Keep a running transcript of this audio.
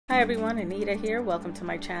Hi everyone, Anita here. Welcome to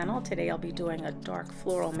my channel. Today I'll be doing a dark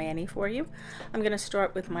floral mani for you. I'm going to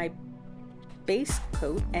start with my base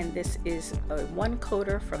coat, and this is a one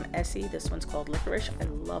coater from Essie. This one's called Licorice. I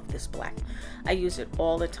love this black. I use it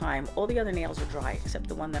all the time. All the other nails are dry except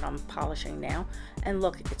the one that I'm polishing now. And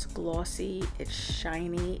look, it's glossy, it's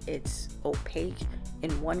shiny, it's opaque.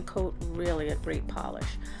 In one coat, really a great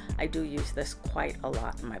polish. I do use this quite a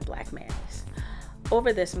lot in my black manis.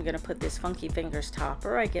 Over this, I'm going to put this Funky Fingers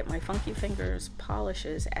topper. I get my Funky Fingers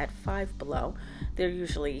polishes at Five Below. They're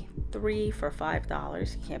usually $3 for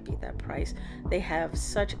 $5. You can't beat that price. They have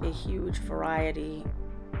such a huge variety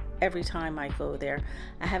every time I go there.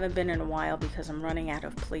 I haven't been in a while because I'm running out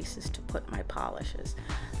of places to put my polishes.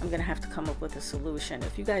 I'm going to have to come up with a solution.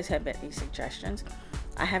 If you guys have any suggestions,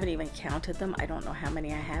 I haven't even counted them. I don't know how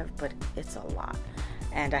many I have, but it's a lot.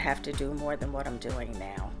 And I have to do more than what I'm doing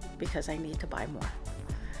now because I need to buy more.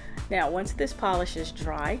 Now, once this polish is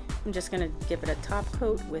dry, I'm just going to give it a top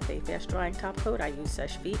coat with a fast drying top coat. I use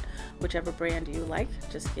Seche Vite, whichever brand you like.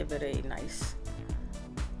 Just give it a nice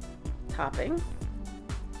topping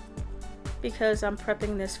because I'm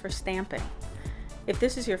prepping this for stamping. If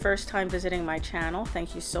this is your first time visiting my channel,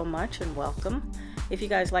 thank you so much and welcome. If you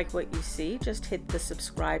guys like what you see, just hit the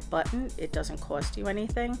subscribe button. It doesn't cost you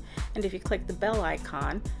anything. And if you click the bell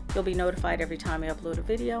icon, you'll be notified every time I upload a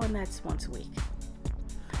video, and that's once a week.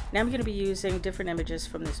 Now I'm going to be using different images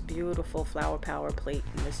from this beautiful Flower Power plate,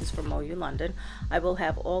 and this is from MoYou London. I will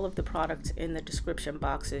have all of the products in the description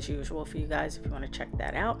box as usual for you guys if you want to check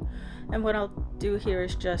that out. And what I'll do here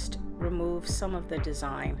is just remove some of the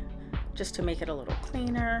design just to make it a little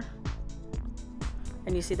cleaner.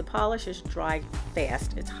 And you see the polish is dry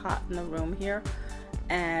fast. It's hot in the room here,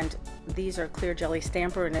 and these are clear jelly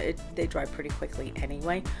stamper, and they dry pretty quickly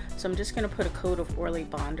anyway. So I'm just going to put a coat of Orly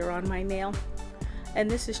Bonder on my nail, and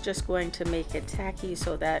this is just going to make it tacky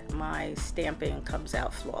so that my stamping comes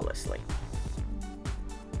out flawlessly.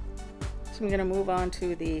 So I'm going to move on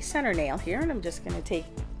to the center nail here, and I'm just going to take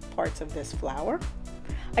parts of this flower.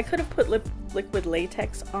 I could have put liquid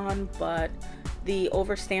latex on, but the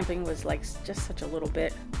over stamping was like just such a little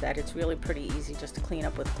bit that it's really pretty easy just to clean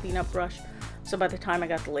up with a cleanup brush. So by the time I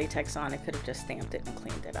got the latex on, I could have just stamped it and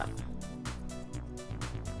cleaned it up.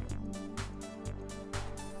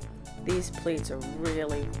 These plates are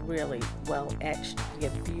really, really well etched. You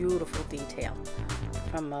get beautiful detail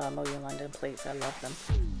from MoYou London plates. I love them.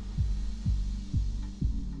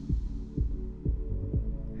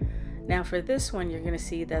 Now for this one, you're going to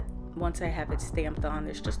see that once I have it stamped on,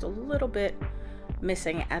 there's just a little bit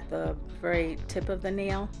missing at the very tip of the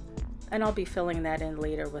nail, and I'll be filling that in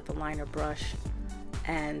later with a liner brush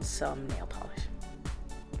and some nail polish.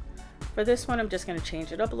 For this one, I'm just going to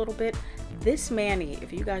change it up a little bit. This mani,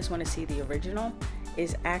 if you guys want to see the original,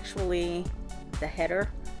 is actually the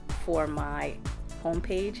header for my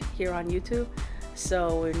homepage here on YouTube.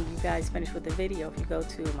 So when you guys finish with the video, if you go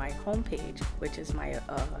to my homepage, which is my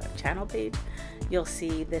channel page, you'll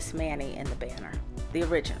see this mani in the banner, the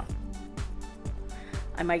original.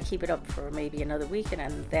 I might keep it up for maybe another week,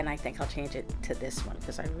 and then I think I'll change it to this one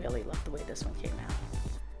because I really love the way this one came out.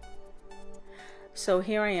 So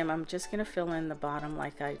here I am. I'm just going to fill in the bottom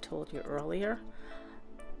like I told you earlier.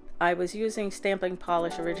 I was using stamping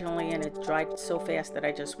polish originally, and it dried so fast that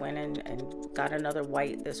I just went in and got another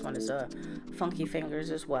white. This one is a Funky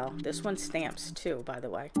Fingers as well. This one stamps too, by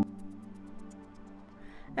the way.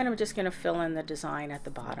 And I'm just going to fill in the design at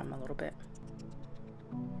the bottom a little bit.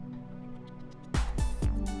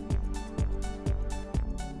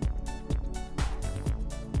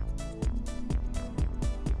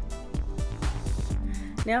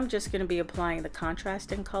 Now I'm just going to be applying the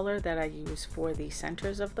contrasting color that I use for the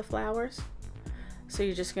centers of the flowers. So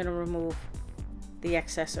you're just going to remove the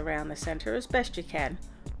excess around the center as best you can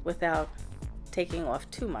without taking off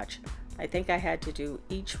too much. I think I had to do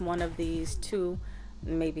each one of these 2,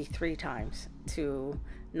 maybe 3 times to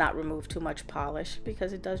not remove too much polish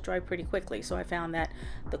because it does dry pretty quickly. So I found that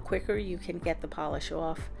the quicker you can get the polish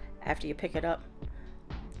off after you pick it up,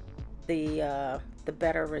 the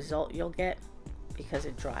better result you'll get, because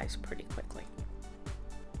it dries pretty quickly.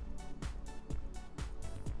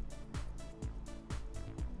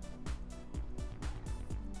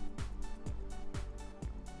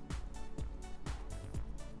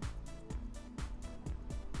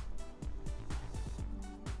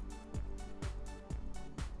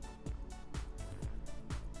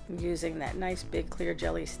 I'm using that nice big clear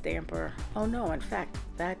jelly stamper. Oh no, in fact,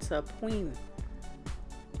 that's a Pueen.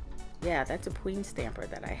 Yeah, that's a Pueen stamper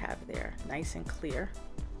that I have there, nice and clear,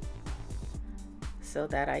 so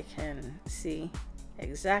that I can see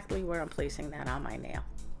exactly where I'm placing that on my nail.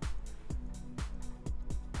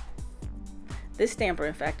 This stamper,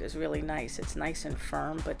 in fact, is really nice. It's nice and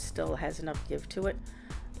firm, but still has enough give to it.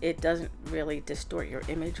 It doesn't really distort your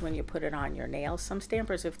image when you put it on your nails. Some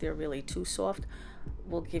stampers, if they're really too soft,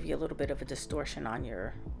 will give you a little bit of a distortion on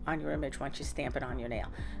your image once you stamp it on your nail.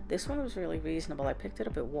 This one was really reasonable. I picked it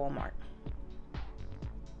up at Walmart.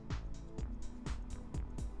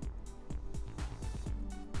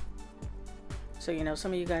 So, you know,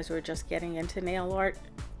 some of you guys who are just getting into nail art,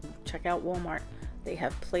 check out Walmart. They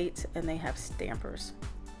have plates and they have stampers.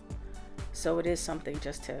 So it is something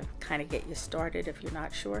just to kind of get you started if you're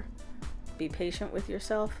not sure. Be patient with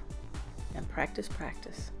yourself and practice,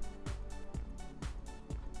 practice.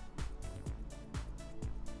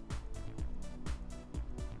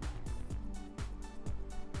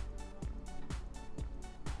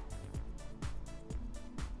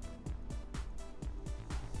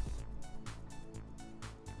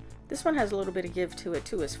 This one has a little bit of give to it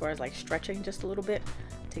too, as far as like stretching just a little bit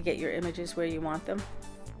to get your images where you want them.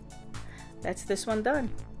 That's this one done.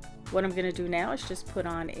 What I'm going to do now is just put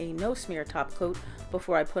on a no smear top coat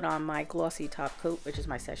before I put on my glossy top coat, which is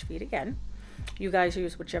my Seche Vite again. You guys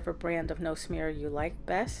use whichever brand of no smear you like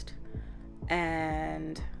best.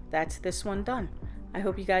 And that's this one done. I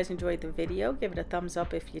hope you guys enjoyed the video. Give it a thumbs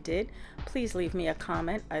up if you did. Please leave me a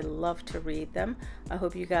comment. I love to read them. I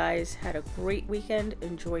hope you guys had a great weekend.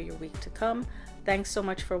 Enjoy your week to come. Thanks so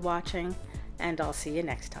much for watching, and I'll see you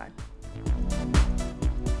next time.